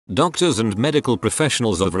Doctors and medical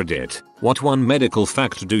professionals of Reddit, what one medical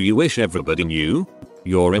fact do you wish everybody knew?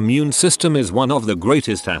 Your immune system is one of the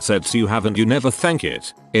greatest assets you have and you never thank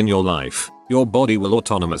it. In your life, your body will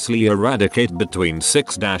autonomously eradicate between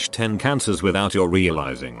 6-10 cancers without your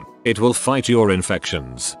realizing. It will fight your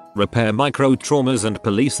infections, repair micro-traumas and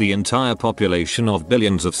police the entire population of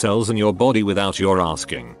billions of cells in your body without your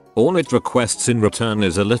asking. All it requests in return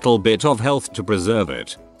is a little bit of health to preserve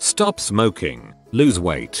it. Stop smoking, lose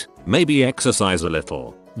weight, maybe exercise a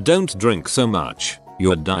little. Don't drink so much.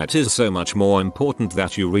 Your diet is so much more important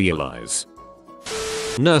that you realize.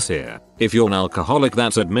 Nurse here, if you're an alcoholic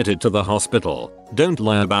that's admitted to the hospital, don't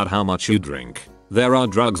lie about how much you drink. There are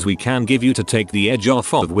drugs we can give you to take the edge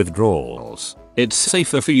off of withdrawals. It's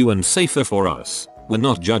safer for you and safer for us. We're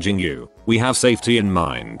not judging you, we have safety in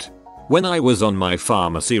mind. When I was on my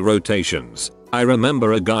pharmacy rotations, I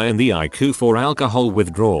remember a guy in the ICU for alcohol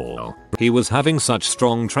withdrawal. He was having such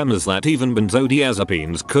strong tremors that even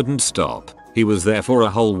benzodiazepines couldn't stop. He was there for a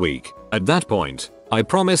whole week. At that point, I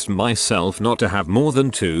promised myself not to have more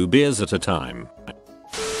than 2 beers at a time.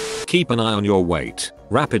 Keep an eye on your weight.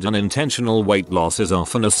 Rapid unintentional weight loss is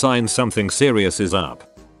often a sign something serious is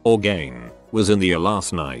up. Or gain. Was in the air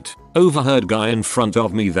last night. Overheard guy in front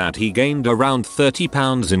of me that he gained around 30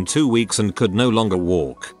 pounds in 2 weeks and could no longer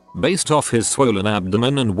walk. Based off his swollen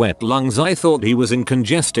abdomen and wet lungs, I thought he was in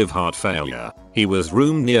congestive heart failure. He was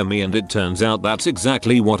roomed near me and it turns out that's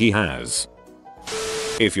exactly what he has.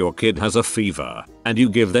 If your kid has a fever and you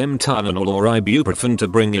give them Tylenol or ibuprofen to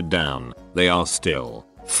bring it down, they are still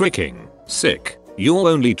freaking sick. You're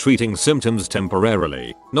only treating symptoms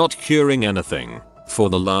temporarily, not curing anything. For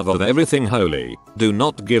the love of everything holy, do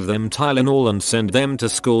not give them Tylenol and send them to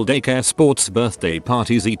school, daycare, sports, birthday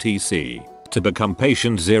parties, etc. to become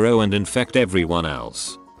patient zero and infect everyone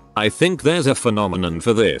else. I think there's a phenomenon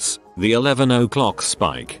for this, the 11 o'clock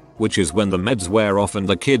spike, which is when the meds wear off and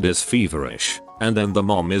the kid is feverish, and then the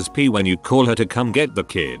mom is pee when you call her to come get the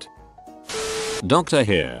kid. Doctor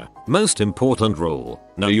here, most important rule,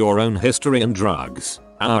 know your own history and drugs.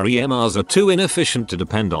 Our EMRs are too inefficient to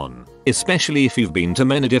depend on, especially if you've been to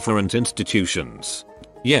many different institutions.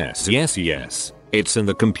 Yes, it's in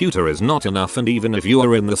the computer is not enough, and even if you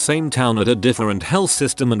are in the same town at a different health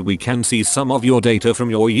system and we can see some of your data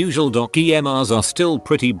from your usual doc, EMRs are still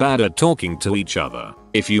pretty bad at talking to each other.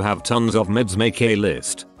 If you have tons of meds, make a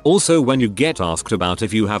list. Also, when you get asked about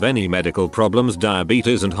if you have any medical problems,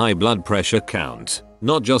 diabetes and high blood pressure count,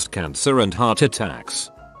 not just cancer and heart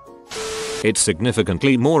attacks. It's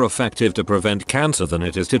significantly more effective to prevent cancer than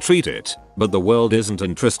it is to treat it, but the world isn't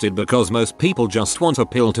interested because most people just want a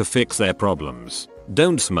pill to fix their problems.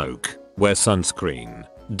 Don't smoke, wear sunscreen,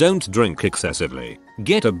 don't drink excessively,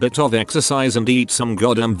 get a bit of exercise and eat some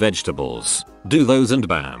goddamn vegetables. Do those and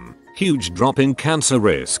bam, huge drop in cancer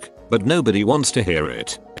risk, but nobody wants to hear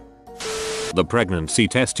it. The pregnancy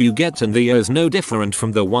test you get in the ear is no different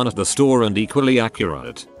from the one at the store and equally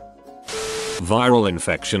accurate. Viral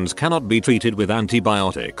infections cannot be treated with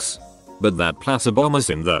antibiotics. But that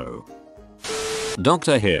plasmabomycin though.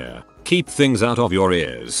 Doctor here, keep things out of your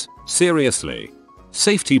ears. Seriously.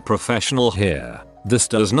 Safety professional here. This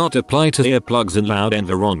does not apply to earplugs in loud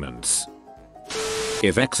environments.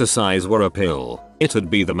 If exercise were a pill, it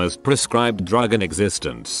would be the most prescribed drug in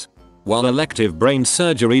existence. While elective brain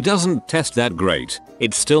surgery doesn't test that great,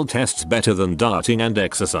 it still tests better than dieting and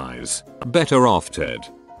exercise. Better off Ted.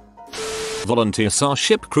 Volunteer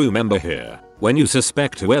Starship crew member here. When you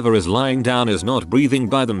suspect whoever is lying down is not breathing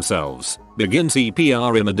by themselves, begin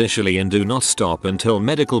CPR immediately and do not stop until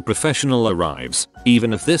medical professional arrives,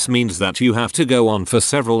 even if this means that you have to go on for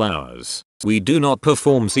several hours. We do not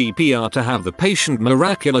perform CPR to have the patient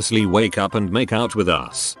miraculously wake up and make out with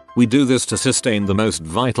us. We do this to sustain the most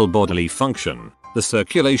vital bodily function, the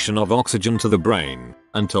circulation of oxygen to the brain,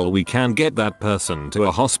 until we can get that person to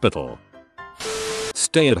a hospital.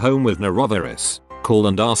 Stay at home with norovirus. Call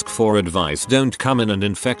and ask for advice. Don't come in and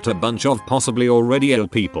infect a bunch of possibly already ill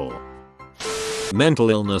people. Mental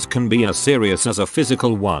illness can be as serious as a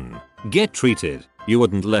physical one. Get treated. You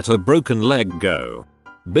wouldn't let a broken leg go.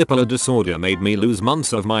 Bipolar disorder made me lose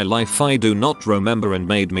months of my life I do not remember and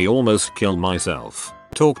made me almost kill myself.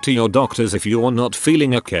 Talk to your doctors if you're not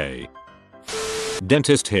feeling okay.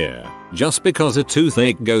 Dentist here. Just because a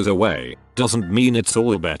toothache goes away doesn't mean it's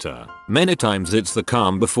all better. Many times it's the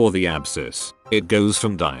calm before the abscess. It goes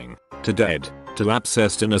from dying to dead to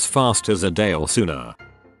abscessed in as fast as a day or sooner.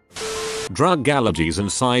 Drug allergies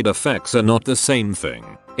and side effects are not the same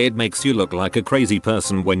thing. It makes you look like a crazy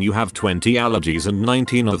person when you have 20 allergies and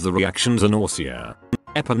 19 of the reactions are nausea.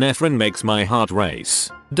 Epinephrine makes my heart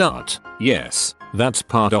race. Yes, that's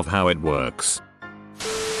part of how it works.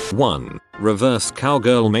 1. Reverse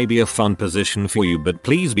cowgirl may be a fun position for you, but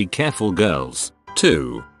please be careful, girls.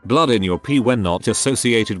 2. Blood in your pee when not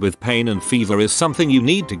associated with pain and fever is something you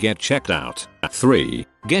need to get checked out. 3.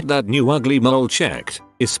 Get that new ugly mole checked,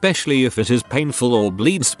 especially if it is painful or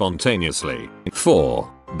bleeds spontaneously.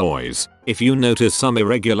 4. Boys, if you notice some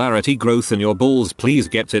irregularity growth in your balls, please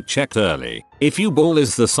get it checked early. If your ball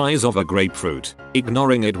is the size of a grapefruit,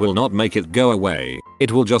 ignoring it will not make it go away.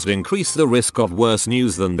 It will just increase the risk of worse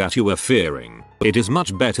news than that you were fearing. It is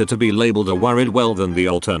much better to be labeled a worried well than the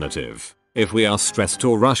alternative. If we are stressed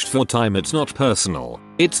or rushed for time, it's not personal,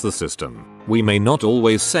 it's the system. We may not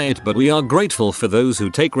always say it, but we are grateful for those who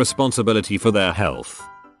take responsibility for their health.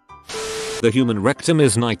 The human rectum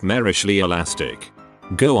is nightmarishly elastic.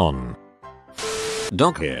 Go on.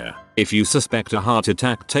 Doc here. If you suspect a heart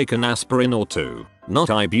attack, take an aspirin or 2. Not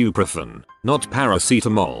ibuprofen, not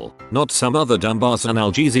paracetamol, not some other dumbass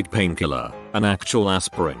analgesic painkiller, an actual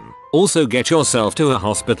aspirin. Also get yourself to a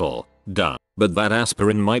hospital. Duh. But that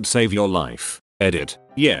aspirin might save your life. Edit.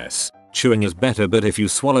 Yes, chewing is better, but if you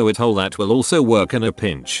swallow it whole, that will also work in a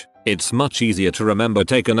pinch. It's much easier to remember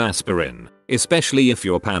take an aspirin, especially if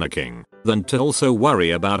you're panicking, than to also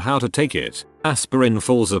worry about how to take it. Aspirin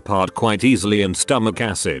falls apart quite easily in stomach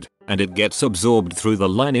acid, and it gets absorbed through the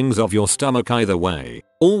linings of your stomach either way.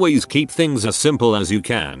 Always keep things as simple as you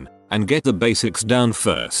can, and get the basics down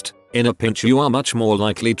first. In a pinch, you are much more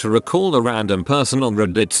likely to recall a random person on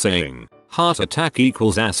Reddit saying, "heart attack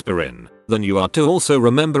equals aspirin," than you are to also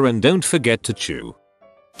remember and don't forget to chew.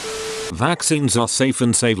 Vaccines are safe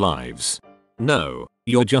and save lives. No,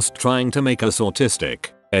 you're just trying to make us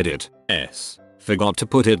autistic. Edit. S. Forgot to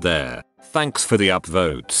put it there. Thanks for the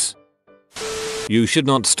upvotes. You should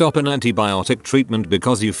not stop an antibiotic treatment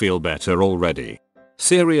because you feel better already.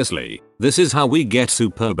 Seriously, this is how we get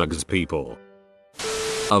superbugs, people.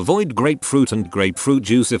 Avoid grapefruit and grapefruit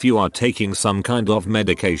juice if you are taking some kind of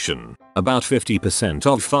medication. About 50%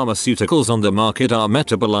 of pharmaceuticals on the market are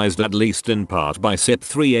metabolized at least in part by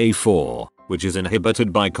CYP3A4, which is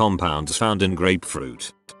inhibited by compounds found in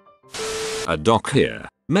grapefruit. A doc here.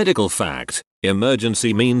 Medical fact.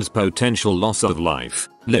 Emergency means potential loss of life,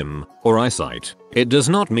 limb, or eyesight. It does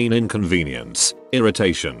not mean inconvenience,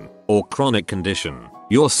 irritation, or chronic condition.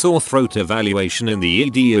 Your sore throat evaluation in the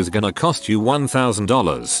ED is gonna cost you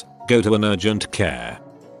 $1,000. Go to an urgent care.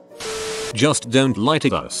 Just don't lie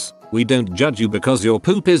to us. We don't judge you because your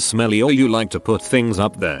poop is smelly or you like to put things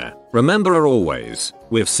up there. Remember always,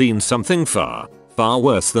 we've seen something far, far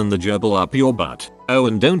worse than the gerbil up your butt. Oh,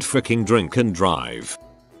 and don't freaking drink and drive.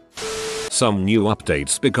 Some new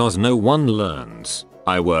updates because no one learns.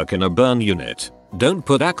 I work in a burn unit. Don't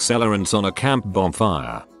put accelerants on a camp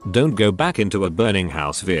bonfire. Don't go back into a burning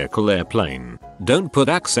house, vehicle, airplane. Don't put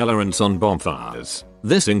accelerants on bonfires.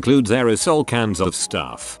 This includes aerosol cans of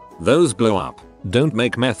stuff. Those blow up. Don't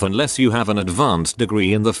make meth unless you have an advanced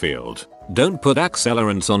degree in the field. Don't put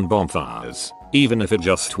accelerants on bonfires, even if it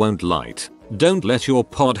just won't light. Don't let your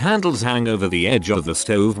pod handles hang over the edge of the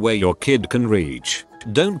stove where your kid can reach.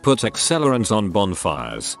 Don't put accelerants on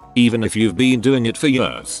bonfires, even if you've been doing it for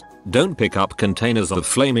years. Don't pick up containers of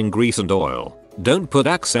flaming grease and oil. Don't put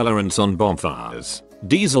accelerants on bonfires.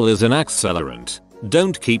 Diesel is an accelerant.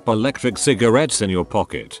 Don't keep electric cigarettes in your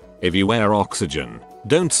pocket. If you wear oxygen,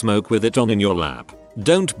 don't smoke with it on in your lap.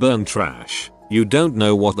 Don't burn trash. You don't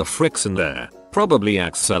know what the frick's in there. Probably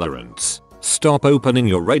accelerants. Stop opening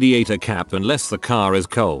your radiator cap unless the car is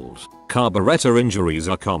cold. Carburetor injuries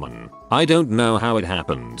are common. I don't know how it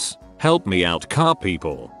happens. Help me out, car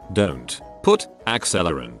people. Don't put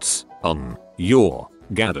accelerants on your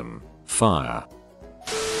goddamn fire.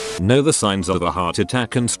 Know the signs of a heart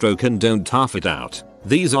attack and stroke and don't tough it out.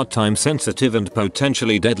 These are time sensitive and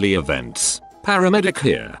potentially deadly events. Paramedic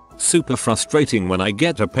here. Super frustrating when I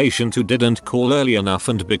get a patient who didn't call early enough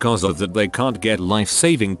and because of that they can't get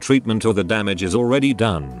life-saving treatment or the damage is already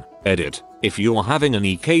done. Edit. If you're having an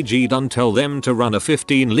EKG done, tell them to run a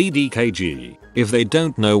 15-lead EKG. If they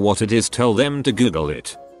don't know what it is, tell them to Google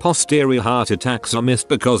it. Posterior heart attacks are missed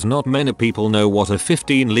because not many people know what a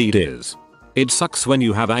 15-lead is. It sucks when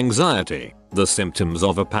you have anxiety. The symptoms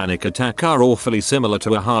of a panic attack are awfully similar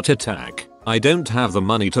to a heart attack. I don't have the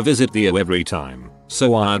money to visit the ER every time,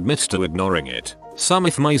 so I admit to ignoring it. Some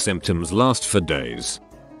of my symptoms last for days.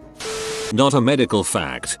 Not a medical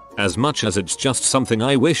fact, as much as it's just something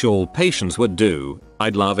I wish all patients would do.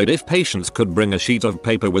 I'd love it if patients could bring a sheet of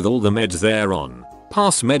paper with all the meds they're on,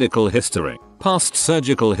 past medical history, past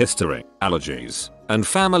surgical history, allergies, and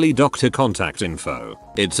family doctor contact info.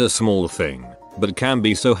 It's a small thing, but can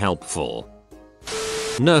be so helpful.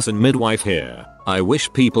 Nurse and midwife here. I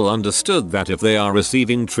wish people understood that if they are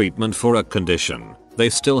receiving treatment for a condition, they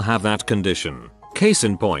still have that condition. Case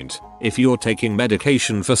in point, if you're taking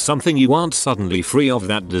medication for something you aren't suddenly free of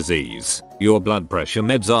that disease. Your blood pressure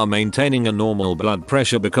meds are maintaining a normal blood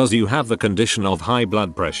pressure because you have the condition of high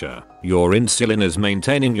blood pressure. Your insulin is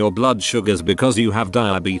maintaining your blood sugars because you have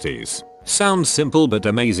diabetes. Sounds simple but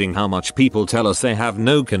amazing how much people tell us they have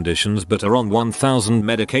no conditions but are on 1000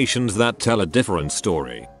 medications that tell a different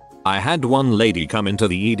story. I had one lady come into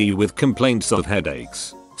the ED with complaints of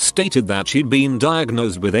headaches. Stated that she'd been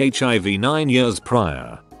diagnosed with HIV 9 years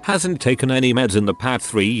prior. Hasn't taken any meds in the past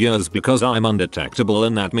 3 years because I'm undetectable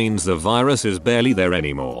and that means the virus is barely there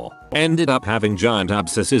anymore. Ended up having giant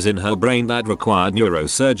abscesses in her brain that required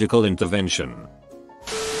neurosurgical intervention.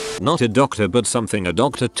 Not a doctor but something a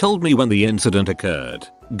doctor told me when the incident occurred.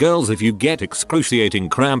 Girls, if you get excruciating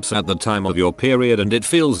cramps at the time of your period and it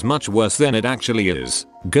feels much worse than it actually is,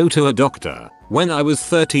 go to a doctor. When I was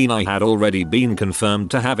 13 I had already been confirmed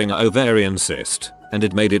to having an ovarian cyst, and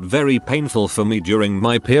it made it very painful for me during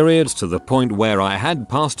my periods to the point where I had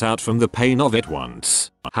passed out from the pain of it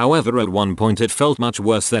once. However, at one point it felt much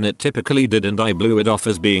worse than it typically did and I blew it off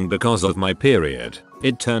as being because of my period.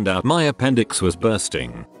 It turned out my appendix was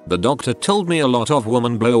bursting. The doctor told me a lot of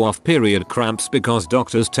women blow off period cramps because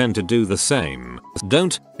doctors tend to do the same.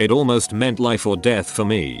 Don't, it almost meant life or death for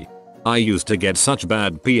me. I used to get such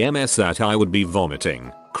bad PMS that I would be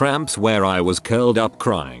vomiting, cramps where I was curled up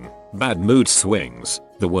crying, bad mood swings,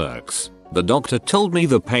 the works. The doctor told me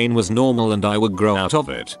the pain was normal and I would grow out of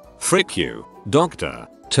it. Frick you, doctor.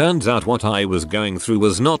 Turns out what I was going through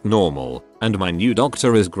was not normal, and my new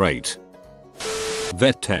doctor is great.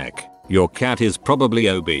 Vet tech. Your cat is probably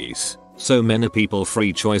obese. So many people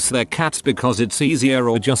free choice their cats because it's easier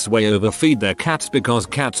or just way overfeed their cats because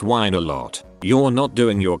cats whine a lot. You're not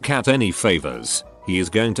doing your cat any favors. He is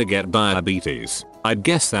going to get diabetes. I'd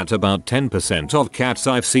guess that about 10% of cats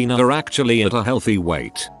I've seen are actually at a healthy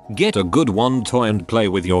weight. Get a good one toy and play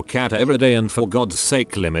with your cat every day and for God's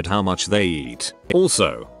sake limit how much they eat.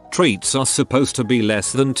 Also, treats are supposed to be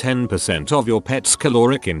less than 10% of your pet's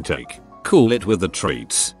caloric intake. Cool it with the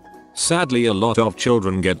treats. Sadly, a lot of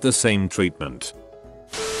children get the same treatment.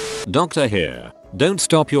 Doctor here. Don't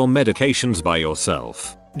stop your medications by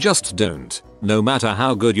yourself. Just don't. No matter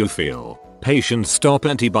how good you feel. Patients stop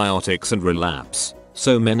antibiotics and relapse.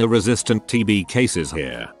 So many resistant TB cases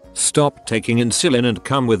here. Stop taking insulin and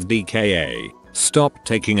come with DKA. Stop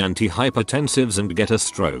taking antihypertensives and get a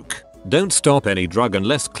stroke. Don't stop any drug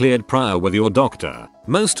unless cleared prior with your doctor.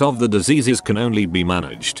 Most of the diseases can only be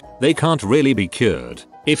managed. They can't really be cured.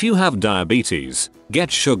 If you have diabetes,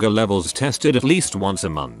 get sugar levels tested at least once a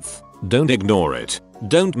month. Don't ignore it.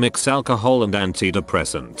 Don't mix alcohol and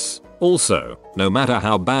antidepressants. Also, no matter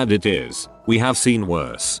how bad it is, we have seen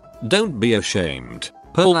worse. Don't be ashamed.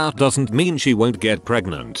 Pull out doesn't mean she won't get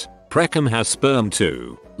pregnant. Precum has sperm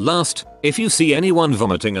too. Last, if you see anyone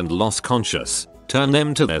vomiting and lost conscious, turn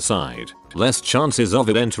them to their side. Less chances of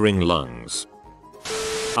it entering lungs.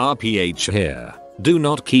 RPH here. Do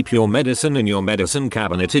not keep your medicine in your medicine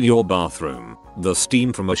cabinet in your bathroom. The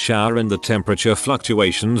steam from a shower and the temperature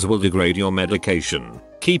fluctuations will degrade your medication.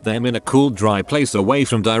 Keep them in a cool, dry place away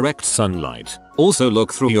from direct sunlight. Also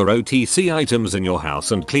look through your OTC items in your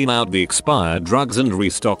house and clean out the expired drugs and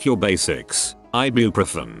restock your basics.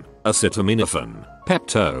 Ibuprofen, acetaminophen,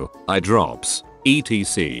 Pepto, eye drops,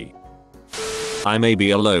 etc. I may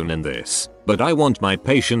be alone in this, but I want my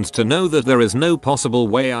patients to know that there is no possible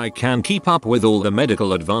way I can keep up with all the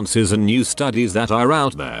medical advances and new studies that are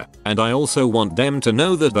out there, and I also want them to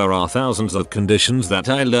know that there are thousands of conditions that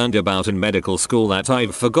I learned about in medical school that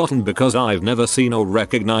I've forgotten because I've never seen or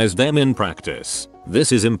recognized them in practice.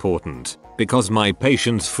 This is important, because my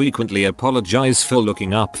patients frequently apologize for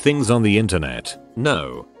looking up things on the internet.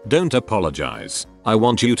 No, don't apologize. I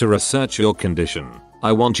want you to research your condition.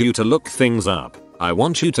 I want you to look things up. I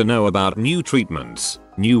want you to know about new treatments,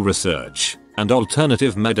 new research, and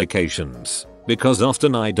alternative medications. Because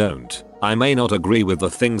often I don't. I may not agree with the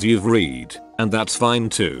things you've read, and that's fine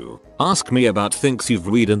too. Ask me about things you've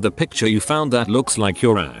read and the picture you found that looks like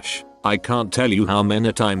your rash. I can't tell you how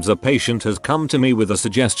many times a patient has come to me with a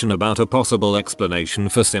suggestion about a possible explanation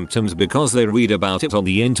for symptoms because they read about it on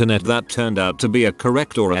the internet that turned out to be a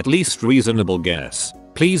correct or at least reasonable guess.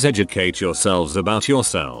 Please educate yourselves about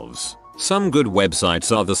yourselves. Some good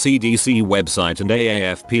websites are the CDC website and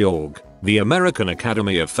AAFP.org, the American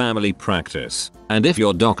Academy of Family Practice. And if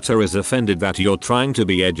your doctor is offended that you're trying to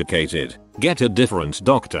be educated, get a different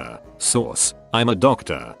doctor. Source: I'm a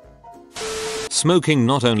doctor. Smoking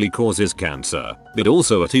not only causes cancer, but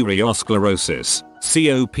also arteriosclerosis,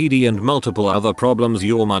 COPD and multiple other problems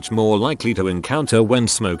you're much more likely to encounter when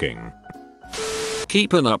smoking.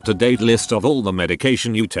 Keep an up-to-date list of all the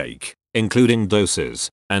medication you take, including doses,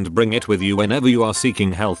 and bring it with you whenever you are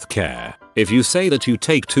seeking health care. If you say that you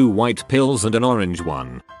take 2 white pills and an orange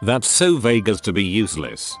one, that's so vague as to be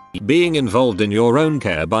useless. Being involved in your own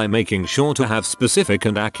care by making sure to have specific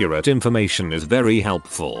and accurate information is very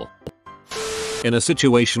helpful. In a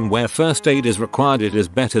situation where first aid is required, it is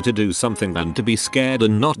better to do something than to be scared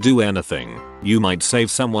and not do anything. You might save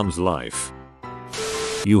someone's life.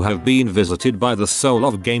 You have been visited by the soul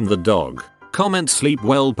of Game the dog. Comment sleep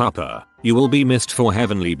well papa. You will be missed for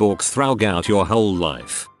heavenly walks throughout your whole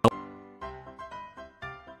life.